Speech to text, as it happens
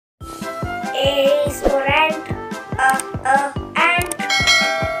ant.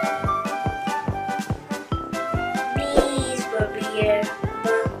 B is for beer,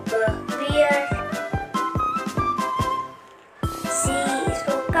 beer. C is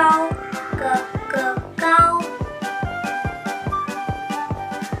for cow, cow.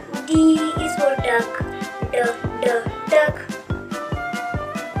 D is for duck, duck.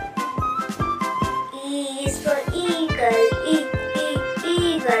 E is for eagle,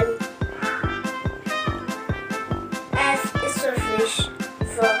 eagle. F is for fish,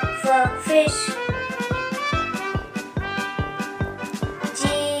 fish. G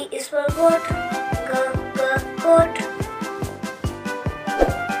is for goat, goat.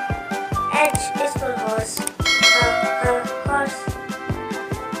 H is for horse, horse.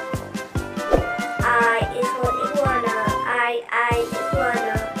 I is for iguana,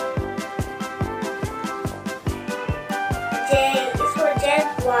 iguana. J is for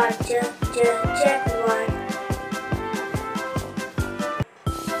jaguar, jaguar.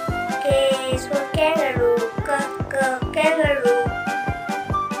 K is for kangaroo, kangaroo.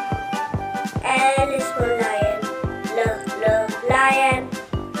 L is for lion, lion.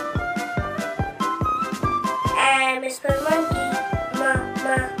 M is for monkey,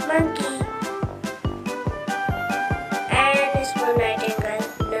 monkey. N is for nightingale,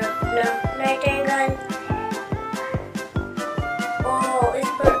 nightingale. O is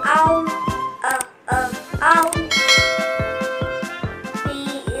for owl, owl. P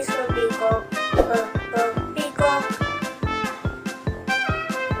is for peacock, peacock.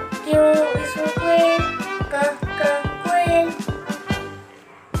 Q is for quail, quail.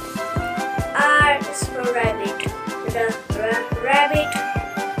 R is for rabbit, rabbit.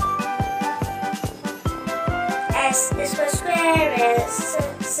 S is for squirrel,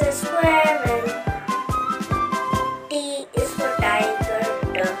 squirrel. T is for tiger,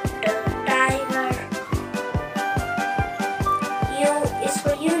 tiger. U is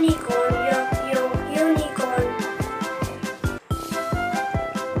for unicorn, unicorn.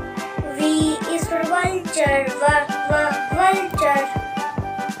 V is for vulture, vulture.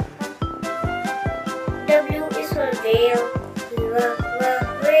 W is for whale,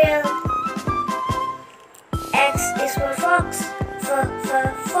 whale. X is for fox,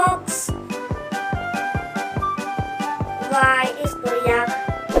 fox. Y is for yak,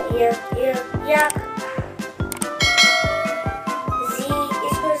 yak. Z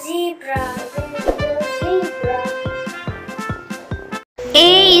is for zebra, zebra. A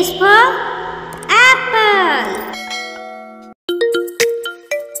is for apple.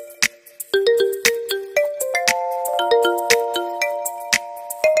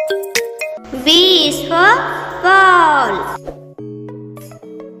 B is for ball.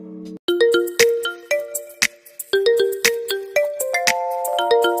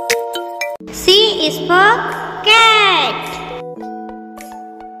 C is for cat.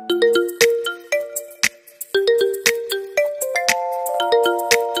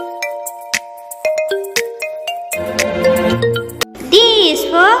 D is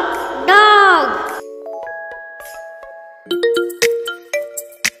for dog.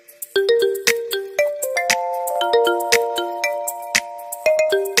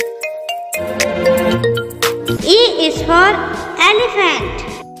 E is for elephant.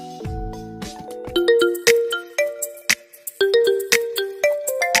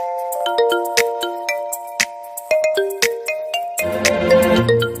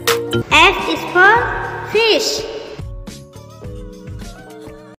 F is for fish.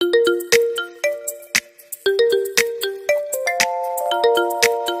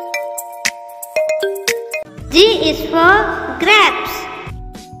 G is for grapes.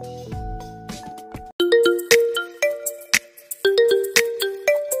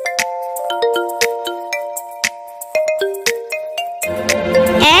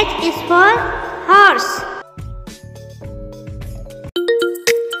 H is for horse.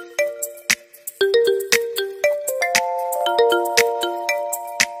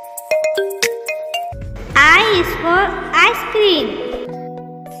 I is for ice cream.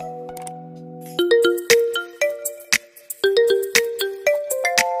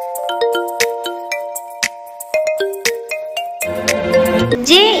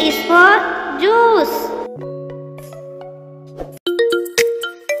 J is for juice.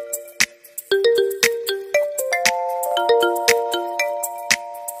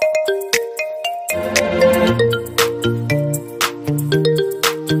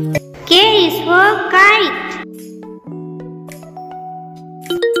 K is for kite.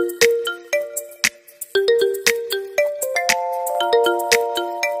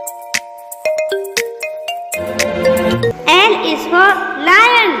 L is for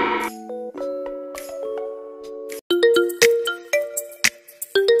lion.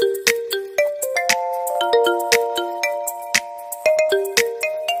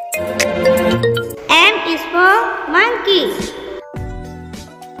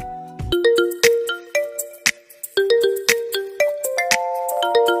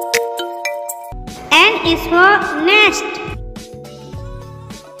 is for nest.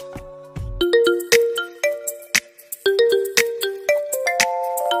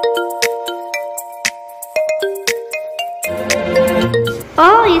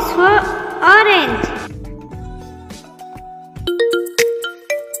 O is for orange.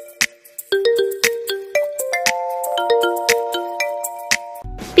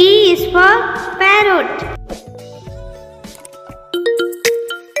 P is for parrot.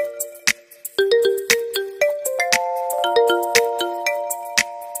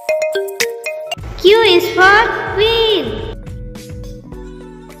 Q is for queen.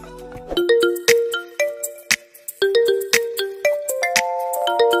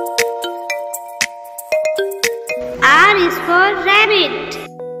 R is for rabbit.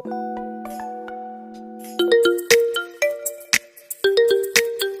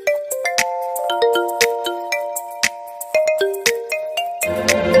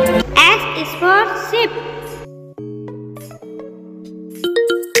 S is for ship.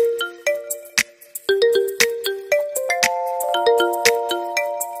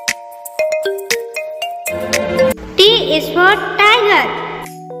 T is for tiger.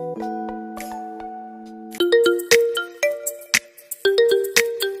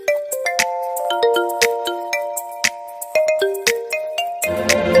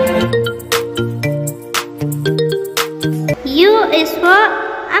 U is for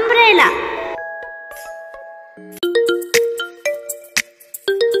umbrella.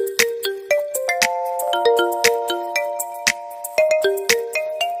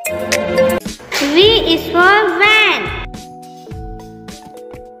 V is for van.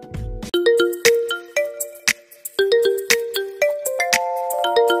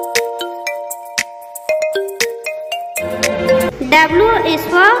 W is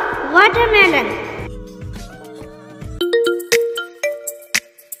for watermelon.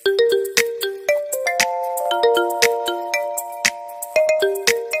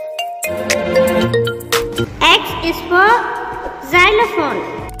 X is for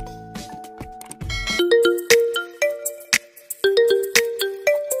xylophone.